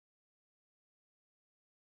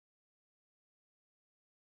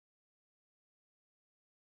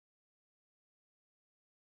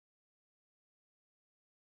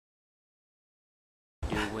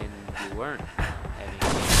weren't heavy.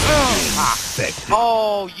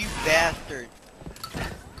 Oh, you bastard!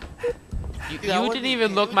 You didn't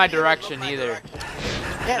even look my direction either.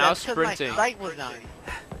 Yeah, and I was that's 'cause my sprinting. sight was on.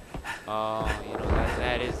 Oh, you know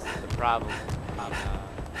that is the problem.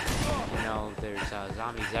 You know, there's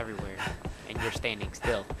zombies everywhere, and you're standing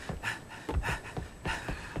still.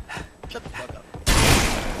 Shut the fuck up.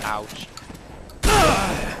 Ouch.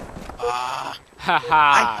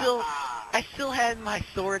 Haha. I still had my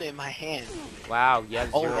sword in my hand. Wow, you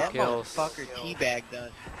have 0 that kills. motherfucker teabagged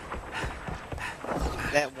us.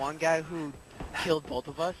 That one guy who killed both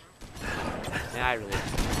of us. Yeah, I really.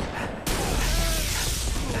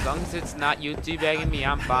 As long as it's not you teabagging me,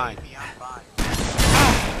 I'm fine.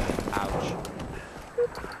 Ouch.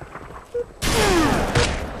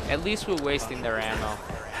 At least we're wasting their ammo.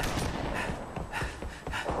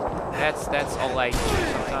 That's all I do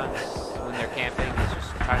sometimes when they're camping, is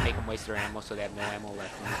just try to make them waste their ammo so they have no ammo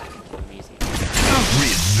left and we can kill them easy.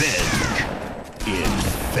 Revenge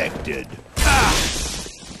infected.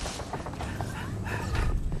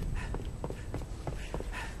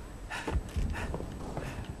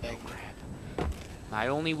 Oh crap. My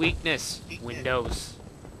only weakness, Windows.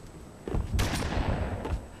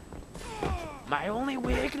 My only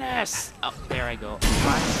weakness! Oh, there I go.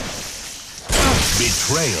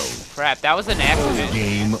 Betrayal. Crap, that was an accident.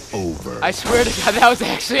 Game over. I swear to God, that was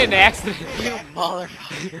actually an accident. You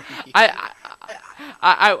motherfucker.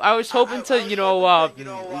 I was hoping to, you know,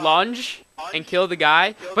 lunge and kill the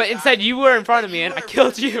guy, but instead you were in front of me and I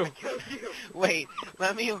killed you. Wait,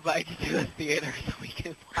 let me invite you to the theater so we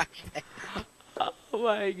can watch it. Oh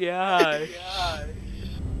my gosh.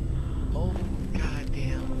 Oh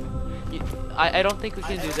goddamn. I don't think we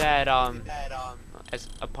can do that as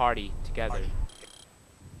a party together.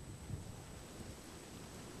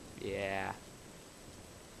 Yeah.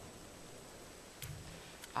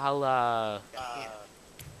 I'll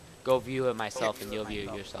go view it myself and you'll view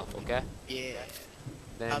it yourself, okay? Yeah.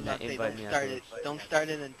 Then I was about to say, invite me don't start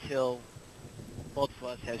it until both of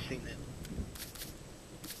us have seen it.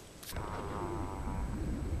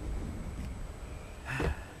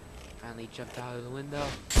 Finally jumped out of the window.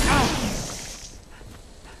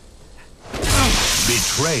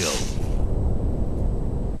 Betrayal.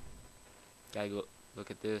 Gotta go look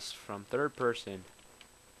at this from third person,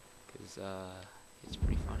 cause it's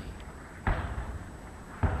pretty funny.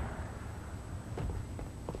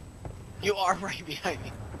 You are right behind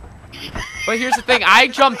me. But here's the thing, I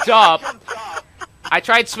jumped up, I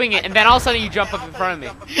tried swinging it, and then all of a sudden you jump up in front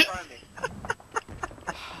of me.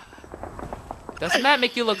 Doesn't that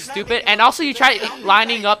make you look stupid? And also you try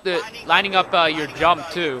lining up your jump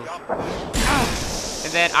too.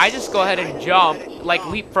 And then I just go ahead and jump, like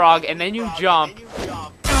Leapfrog, and then you jump, and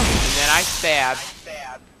then I stab,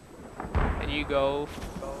 and you go...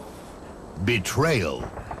 Betrayal.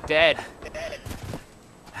 Dead.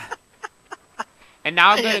 And now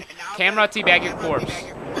I'm gonna camera teabag your corpse.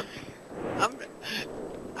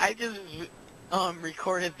 I just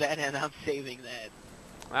recorded that and I'm saving that.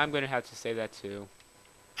 I'm gonna have to say that too.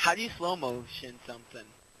 How do you slow motion something?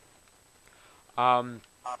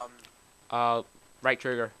 Right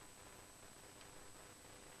trigger.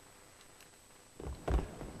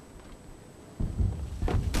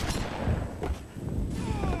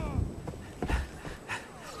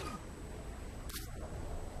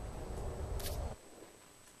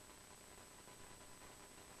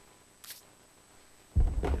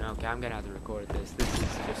 Okay, I'm gonna have to record this. This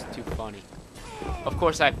is just too funny. Of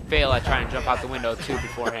course, I fail at trying to jump out the window too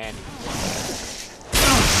beforehand.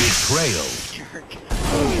 Betrayal.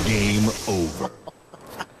 Game over.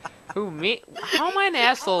 Who, me? How am I an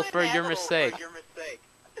asshole for your mistake?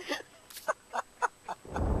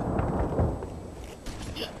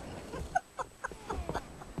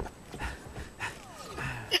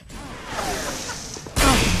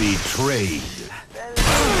 Betrayed.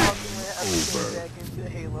 Over.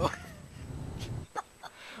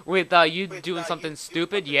 With you doing something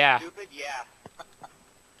stupid? Yeah.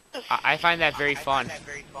 I find that very fun.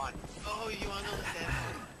 Oh, you wanna know the sad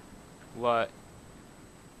part? What?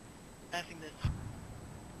 Passing this.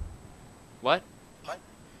 What? What?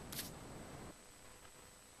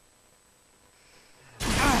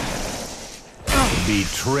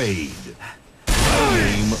 Betrayed.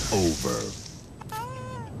 Game over.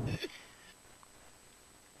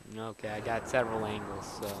 Okay, I got several angles,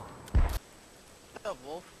 so. What's up,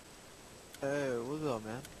 Wolf? Hey, what's up,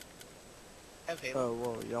 man? Have Halo. Oh,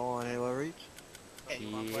 whoa, y'all on Halo Reach? Hey,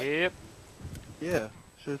 you wanna play? Yep. Yeah,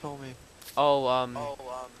 should've told me. Oh,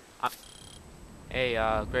 hey,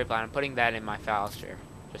 Grapevine, I'm putting that in my files share,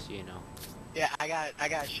 just so you know. Yeah, I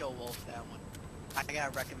gotta show Wolf that one. I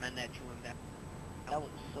gotta recommend that to him. That was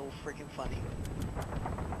so freaking funny.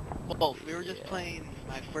 Wolf, we were just Yeah. playing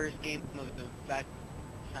my first game of the fact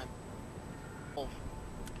time. Wolf,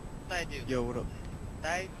 what did I do? Yo, what up? Did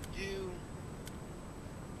I do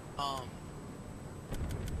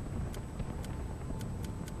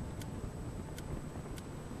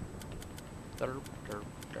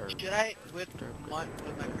should I with my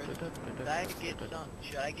friends? Did I get some?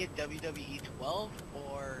 Should I get WWE 12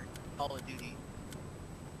 or Call of Duty?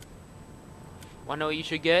 Wanna know what you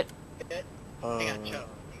should get? Hang on, shut up.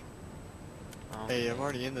 Hey, I'm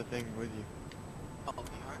already in the thing with you. Oh, you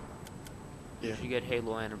are? You Yeah. should get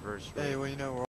Halo Anniversary. Hey, well, you know, we're